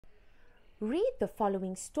Read the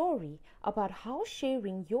following story about how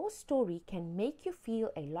sharing your story can make you feel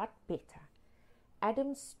a lot better.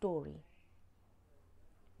 Adam's story.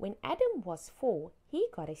 When Adam was 4, he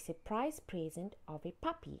got a surprise present of a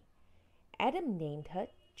puppy. Adam named her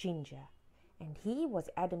Ginger, and he was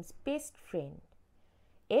Adam's best friend.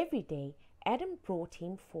 Every day, Adam brought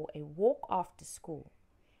him for a walk after school.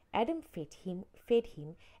 Adam fed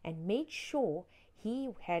him and made sure he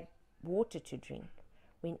had water to drink.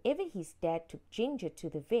 Whenever his dad took Ginger to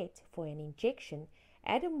the vet for an injection,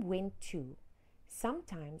 Adam went too.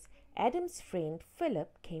 Sometimes Adam's friend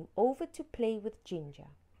Philip came over to play with Ginger.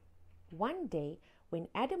 One day, when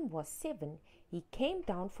Adam was 7, he came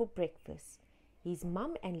down for breakfast. His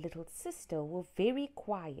mum and little sister were very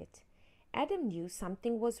quiet. Adam knew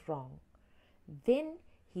something was wrong. Then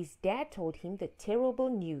his dad told him the terrible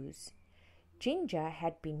news. Ginger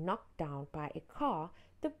had been knocked down by a car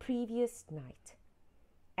the previous night.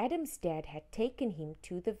 Adam's dad had taken him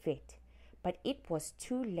to the vet, but it was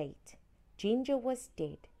too late. Ginger was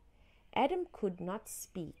dead. Adam could not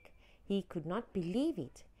speak. He could not believe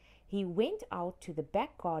it. He went out to the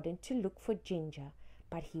back garden to look for Ginger,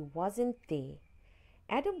 but he wasn't there.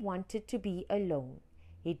 Adam wanted to be alone.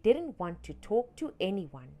 He didn't want to talk to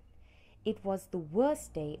anyone. It was the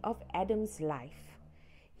worst day of Adam's life.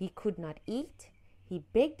 He could not eat. He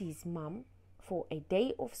begged his mum for a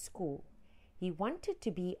day off school. He wanted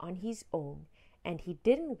to be on his own, and he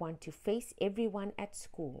didn't want to face everyone at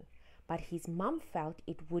school, but his mum felt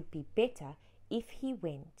it would be better if he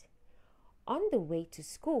went. On the way to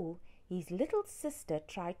school, his little sister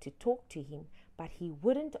tried to talk to him, but he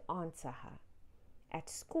wouldn't answer her. At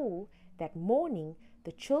school that morning,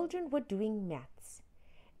 the children were doing maths.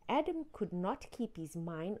 Adam could not keep his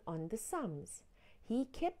mind on the sums. He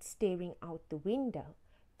kept staring out the window,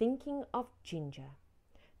 thinking of Ginger.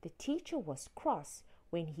 The teacher was cross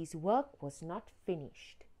when his work was not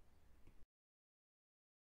finished.